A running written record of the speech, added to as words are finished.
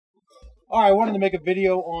All right, I wanted to make a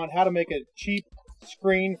video on how to make a cheap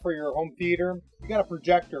screen for your home theater. You got a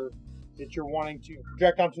projector that you're wanting to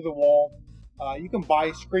project onto the wall. You can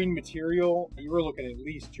buy screen material. You were looking at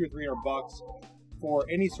least $200 or $300 for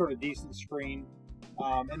any sort of decent screen,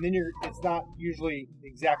 and then it's not usually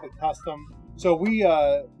exactly custom. So we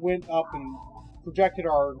went up and projected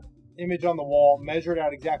our image on the wall, measured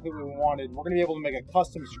out exactly what we wanted. We're going to be able to make a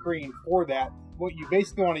custom screen for that. What you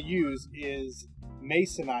basically want to use is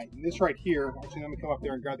Masonite. And this right here, actually let me come up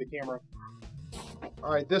there and grab the camera.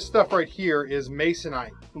 All right, this stuff right here is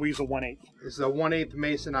Masonite. We use a 1/8. This is a 1/8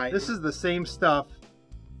 Masonite. This is the same stuff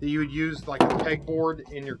that you would use like a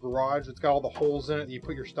pegboard in your garage. It's got all the holes in it that you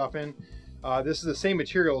put your stuff in. This is the same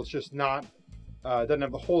material, it's just not, doesn't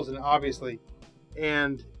have the holes in it, obviously.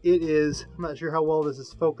 And it is, I'm not sure how well this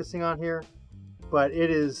is focusing on here, but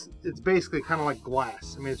it's basically kind of like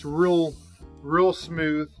glass. I mean, it's real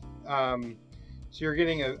smooth. So you're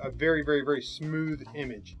getting a very, very, very smooth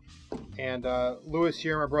image. And Lewis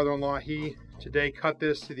here, my brother-in-law, he today cut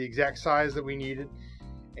this to the exact size that we needed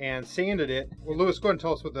and sanded it. Well, Lewis, go ahead and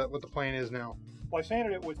tell us what the plan is now. Well, I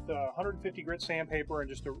sanded it with 150 grit sandpaper and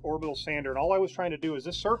just an orbital sander. And all I was trying to do is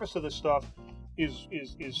this surface of this stuff is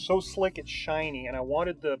so slick it's shiny, and I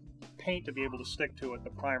wanted the paint to be able to stick to it, the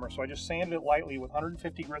primer. So I just sanded it lightly with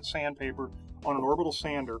 150 grit sandpaper on an orbital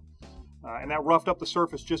sander. And that roughed up the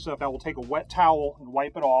surface just enough. I will take a wet towel and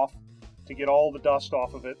wipe it off to get all the dust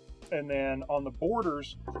off of it. And then on the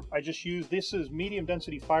borders, I just use, this is medium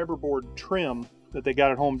density fiberboard trim that they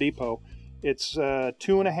got at Home Depot. It's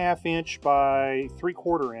 2.5 inch by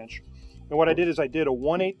 3/4 inch. And what I did is I did a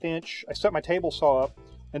 1/8 inch, I set my table saw up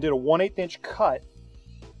and did a 1/8 inch cut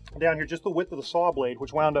down here, just the width of the saw blade,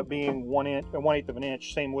 which wound up being 1/8 of an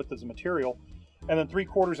inch, same width as the material, and then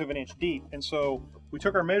 3/4 of an inch deep. And so we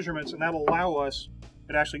took our measurements, and that'll allow us,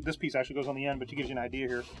 this piece actually goes on the end, but to give you an idea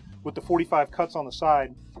here, with the 45 cuts on the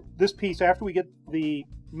side, this piece, after we get the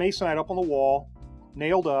Masonite up on the wall,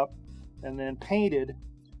 nailed up, and then painted,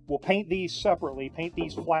 we'll paint these separately, paint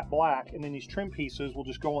these flat black, and then these trim pieces will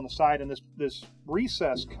just go on the side, and this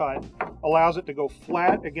recess cut allows it to go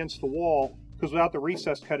flat against the wall, because without the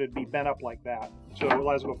recess cut, it'd be bent up like that. So it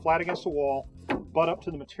allows it to go flat against the wall, butt up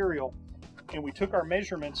to the material, and we took our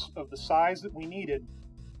measurements of the size that we needed,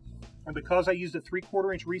 and because I used a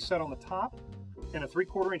 3/4 inch reset on the top and a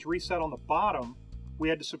 3/4 inch reset on the bottom, we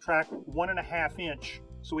had to subtract 1.5 inch,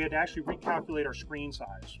 so we had to actually recalculate our screen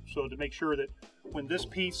size. So to make sure that when this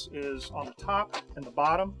piece is on the top and the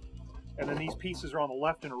bottom, and then these pieces are on the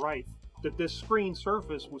left and right, that this screen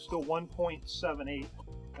surface was still 1.78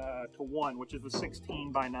 to 1, which is the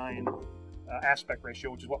 16:9 aspect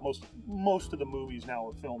ratio, which is what most of the movies now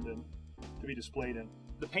are filmed in, to be displayed in.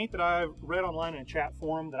 The paint that I've read online in a chat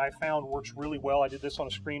forum that I found works really well, I did this on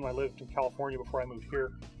a screen when I lived in California before I moved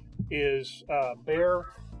here, is Behr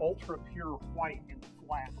Ultra Pure White in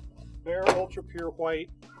flat. Behr Ultra Pure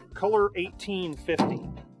White, color 1850.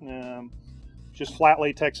 Just flat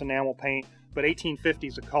latex enamel paint, but 1850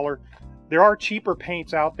 is a color. There are cheaper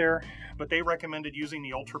paints out there, but they recommended using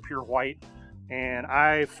the Ultra Pure White, and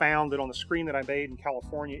I found that on the screen that I made in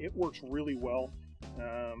California, it works really well.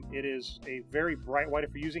 It is a very bright white.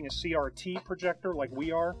 If you're using a CRT projector like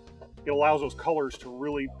we are, it allows those colors to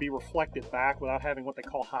really be reflected back without having what they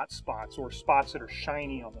call hot spots, or spots that are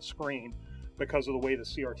shiny on the screen because of the way the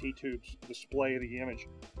CRT tubes display the image.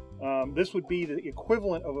 This would be the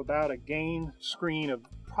equivalent of about a gain screen of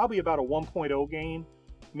probably about a 1.0 gain,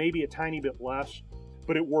 maybe a tiny bit less,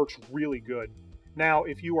 but it works really good. Now,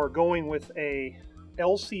 if you are going with a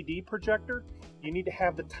LCD projector, you need to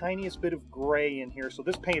have the tiniest bit of gray in here. So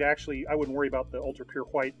this paint, actually, I wouldn't worry about the Ultra Pure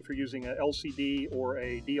White if you're using an LCD or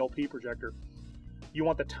a DLP projector. You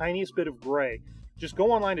want the tiniest bit of gray. Just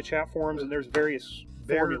go online to chat forums, and there's various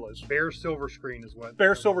formulas. Behr Silver Screen is what?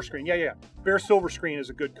 Behr Silver Screen, yeah. Behr Silver Screen is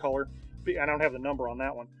a good color. I don't have the number on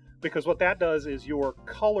that one, because what that does is your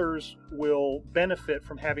colors will benefit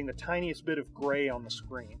from having the tiniest bit of gray on the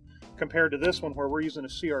screen. Compared to this one where we're using a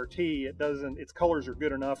CRT, its colors are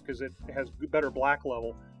good enough because it has better black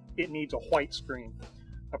level. It needs a white screen.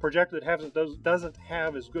 A projector that doesn't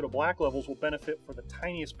have as good a black levels will benefit for the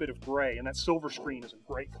tiniest bit of gray, and that silver screen is a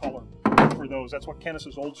great color for those. That's what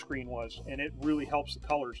Kennis's old screen was, and it really helps the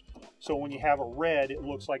colors. So when you have a red, it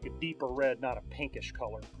looks like a deeper red, not a pinkish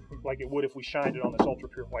color, like it would if we shined it on this Ultra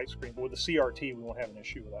Pure White screen. But with the CRT, we won't have an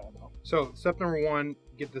issue with that. So step number 1,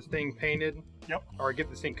 get this thing painted. Yep. Or get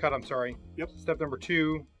this thing cut, I'm sorry. Yep. Step number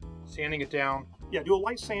 2, sanding it down. Yeah, do a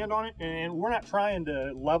light sand on it, and we're not trying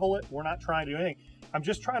to level it. We're not trying to do anything. I'm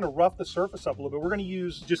just trying to rough the surface up a little bit. We're going to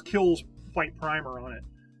use just Kills white primer on it,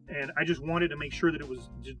 And I just wanted to make sure that it was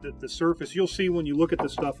the surface. You'll see when you look at the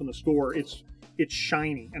stuff in the store, it's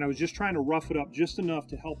shiny. And I was just trying to rough it up just enough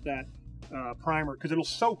to help that primer, because it'll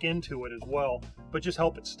soak into it as well, but just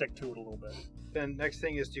help it stick to it a little bit. Then next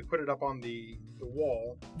thing is to put it up on the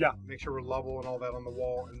wall. Yeah. Make sure we're level and all that on the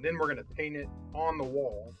wall. And then we're going to paint it on the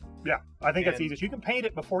wall. Yeah, I think that's easiest. You can paint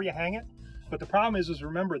it before you hang it, but the problem is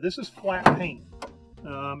remember, this is flat paint.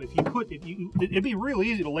 It'd be real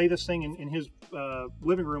easy to lay this thing in his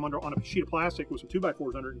living room on a sheet of plastic with some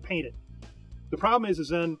 2x4s under it and paint it. The problem is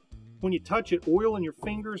then when you touch it, oil in your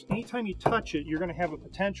fingers, anytime you touch it, you're going to have a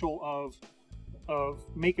potential of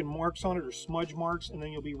making marks on it or smudge marks, and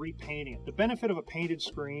then you'll be repainting it. The benefit of a painted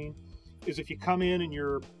screen is if you come in and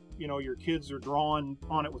your kids are drawing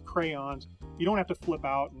on it with crayons, you don't have to flip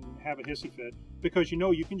out and have a hissy fit, because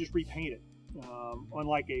you can just repaint it.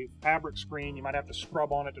 Unlike a fabric screen, you might have to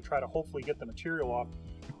scrub on it to try to hopefully get the material off.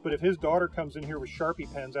 But if his daughter comes in here with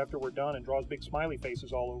Sharpie pens after we're done and draws big smiley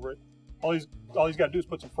faces all over it, all he's got to do is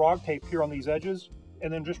put some frog tape here on these edges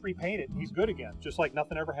and then just repaint it. He's good again, just like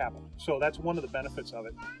nothing ever happened. So that's one of the benefits of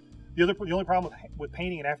it. The only problem with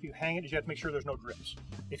painting it after you hang it is you have to make sure there's no drips.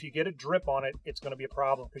 If you get a drip on it, it's going to be a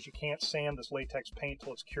problem, because you can't sand this latex paint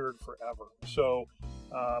till it's cured forever. So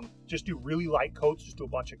just do really light coats, just do a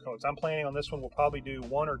bunch of coats. I'm planning on this one, we'll probably do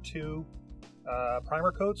 1 or 2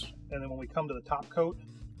 primer coats, and then when we come to the top coat,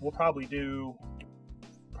 we'll probably do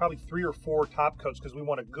 3 or 4 top coats, because we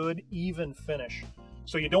want a good even finish.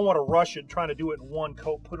 So you don't want to rush it trying to do it in one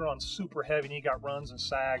coat, put it on super heavy and you got runs and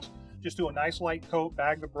sags. Just do a nice light coat,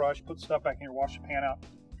 bag the brush, put stuff back in here, wash the pan out,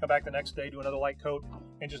 come back the next day, do another light coat,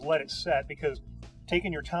 and just let it set, because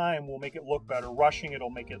taking your time will make it look better. Rushing it will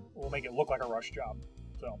make it look like a rush job.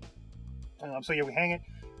 So yeah, we hang it,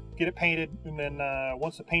 get it painted, and then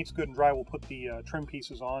once the paint's good and dry, we'll put the trim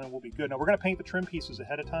pieces on and we'll be good. Now we're going to paint the trim pieces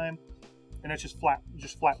ahead of time, and that's just flat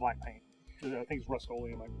black paint. I think it's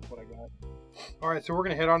Rust-Oleum, what I got. All right, so we're going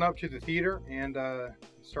to head on up to the theater and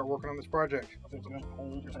start working on this project.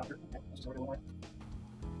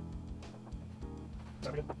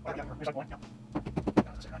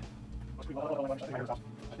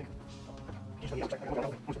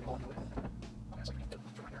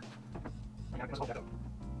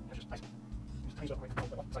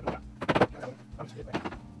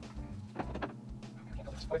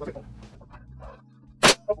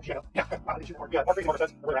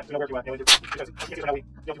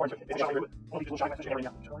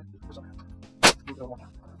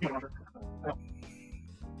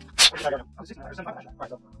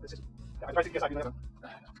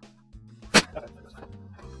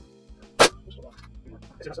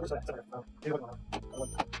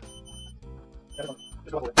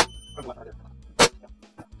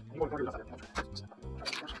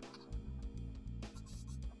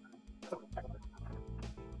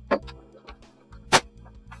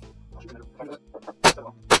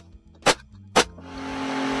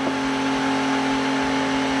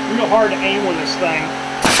 Real hard to aim with this thing.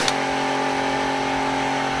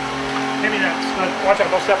 Give me that stud. Watch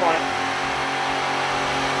out, don't step on it.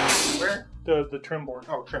 Where? The trim board.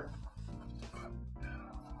 Oh, trim.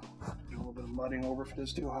 Do a little bit of mudding over if it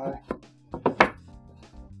is too high.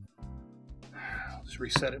 Just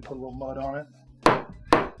reset it and put a little mud on it.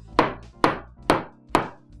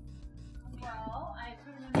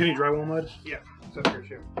 Do you need drywall mud? Yeah, it's up here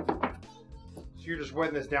too. So you're just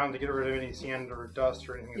wetting this down to get rid of any sand or dust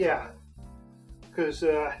or anything? Yeah, because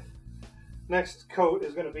next coat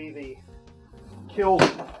is going to be the Kills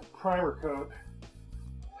primer coat.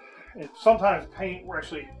 And sometimes paint,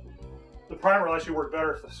 the primer will actually work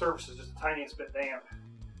better if the surface is just the tiniest bit damp.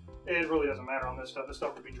 It really doesn't matter on this stuff. This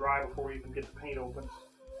stuff will be dry before we even get the paint open.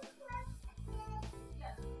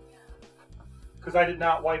 Because I did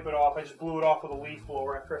not wipe it off. I just blew it off with a leaf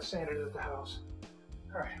blower after I sanded it at the house.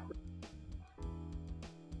 All right.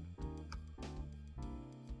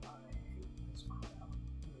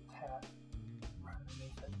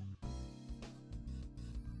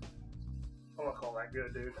 I'm gonna call that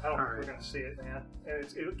good, dude. I don't think we're gonna see it, man. And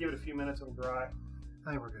it'll give it a few minutes, it'll dry. I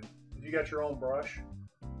think we're good. If you got your own brush,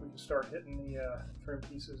 we can start hitting the trim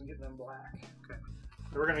pieces and getting them black. Okay.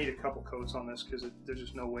 So we're gonna need a couple coats on this because there's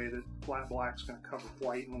just no way that flat black's gonna cover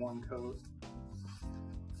white in one coat.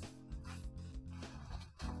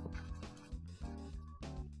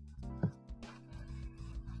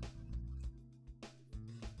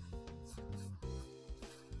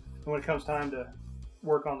 And when it comes time to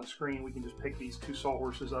work on the screen, we can just pick these 2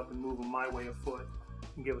 sawhorses up and move them my way afoot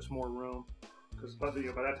and give us more room, because by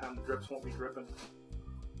that time the drips won't be dripping.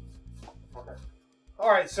 Okay. All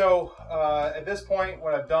right, so at this point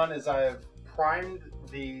what I've done is I've primed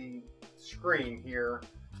the screen here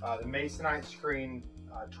the Masonite screen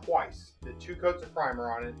twice. Did 2 coats of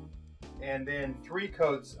primer on it, and then 3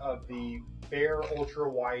 coats of the Behr Ultra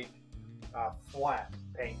White Flat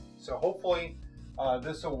paint. So hopefully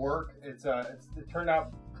this will work. It turned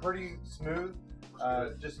out pretty smooth,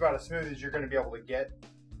 just about as smooth as you're going to be able to get.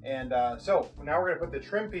 And so now we're going to put the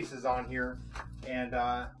trim pieces on here, and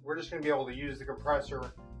we're just going to be able to use the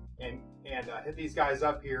compressor and hit these guys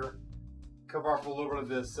up here, cover up a little bit of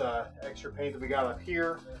this extra paint that we got up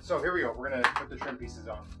here. So here we go. We're going to put the trim pieces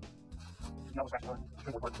on.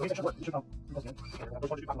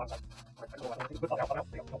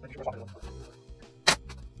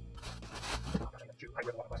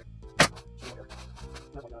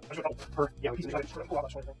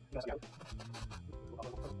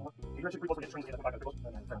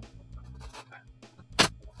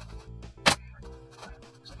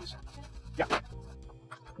 Yeah.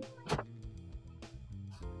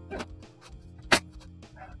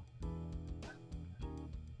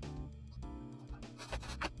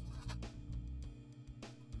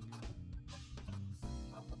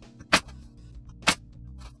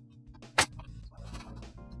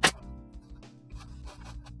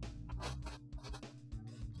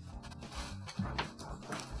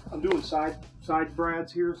 I'm doing side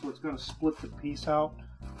brads here, so it's going to split the piece out.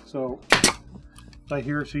 So right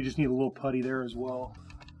here, so you just need a little putty there as well.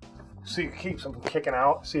 See, it keeps them from kicking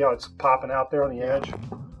out. See how it's popping out there on the edge?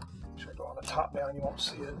 Should I go on the top down? You won't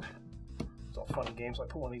see it. It's all fun and games. I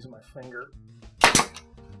put one of these in my finger.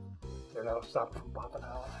 There, that'll stop it from popping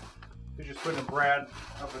out. You're just putting a brad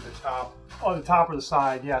up at the top. On the top or the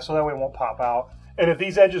side, yeah, so that way it won't pop out. And if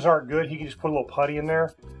these edges aren't good, he can just put a little putty in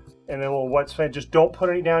there and then a little wet sand. Just don't put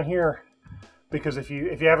any down here, because if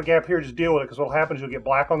you have a gap here, just deal with it, because what'll happen is you'll get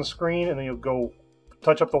black on the screen, and then you'll go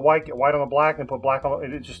touch up the white, get white on the black, and put black on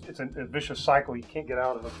it. It's a vicious cycle. You can't get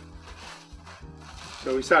out of it.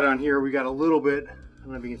 So we saw down here, we got a little bit, I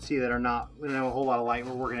don't know if you can see that or not. We don't have a whole lot of light.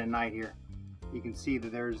 We're working at night here. You can see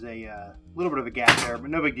that there's a little bit of a gap there, but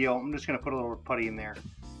no big deal. I'm just going to put a little putty in there.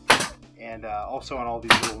 And also on all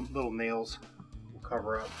these little nails, we'll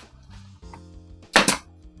cover up.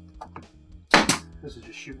 This is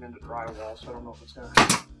just shooting into drywall, so I don't know if it's going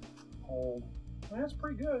to hold. That's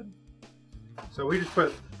pretty good. So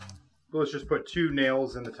let's just put 2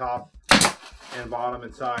 nails in the top and bottom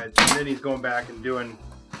and sides. And then he's going back and doing,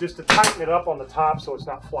 just to tighten it up on the top so it's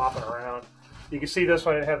not flopping around. You can see this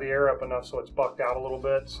one didn't have the air up enough, so it's bucked out a little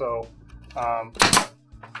bit. So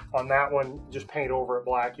on that one, just paint over it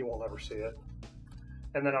black. You won't ever see it.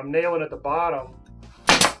 And then I'm nailing at the bottom,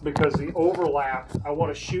 because the overlap, I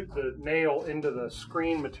want to shoot the nail into the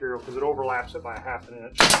screen material because it overlaps it by ½ an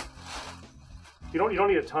inch. You don't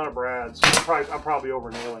need a ton of brads. I'm probably over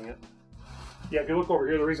nailing it. Yeah, if you look over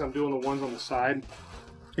here, the reason I'm doing the ones on the side,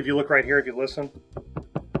 if you look right here, if you listen,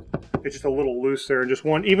 it's just a little loose there. And just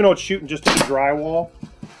one, even though it's shooting just to the drywall,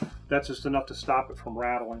 that's just enough to stop it from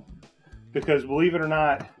rattling. Because believe it or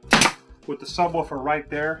not, with the subwoofer right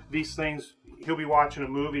there, these things, he'll be watching a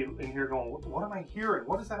movie in here going, what am I hearing?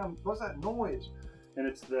 What's that noise? And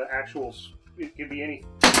it's the actual, it could be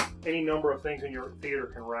any number of things in your theater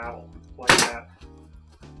can rattle like that.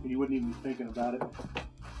 And you wouldn't even be thinking about it.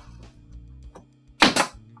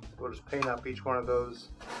 we'll just paint up each one of those.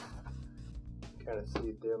 Kind of see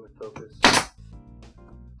it dim and focus.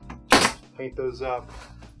 Paint those up.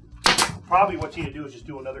 Probably what you need to do is just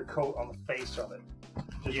do another coat on the face of it.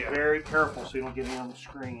 Just very careful so you don't get any on the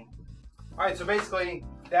screen. Alright, so basically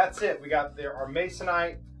that's it. We got our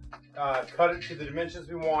Masonite, cut it to the dimensions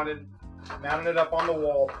we wanted, mounted it up on the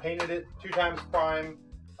wall, painted it 2 times prime,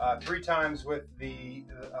 3 times with the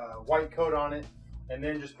white coat on it, and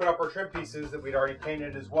then just put up our trim pieces that we'd already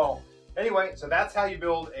painted as well. Anyway, so that's how you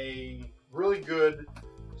build a really good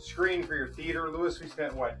screen for your theater. Lewis, we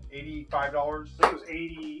spent what, $85? I think it was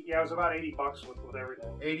 80. Yeah, it was about $80 with everything.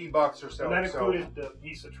 $80 or so. And that included the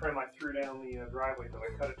piece of trim I threw down the driveway, but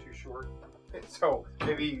I cut it too short. So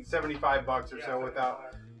maybe $75 or so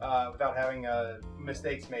without having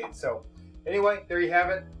mistakes made. So anyway, there you have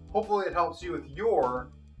it. Hopefully it helps you with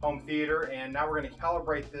your home theater. And now we're going to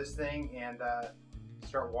calibrate this thing and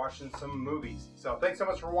start watching some movies. So thanks so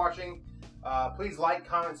much for watching. Please like,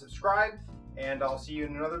 comment, subscribe, and I'll see you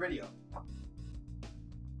in another video.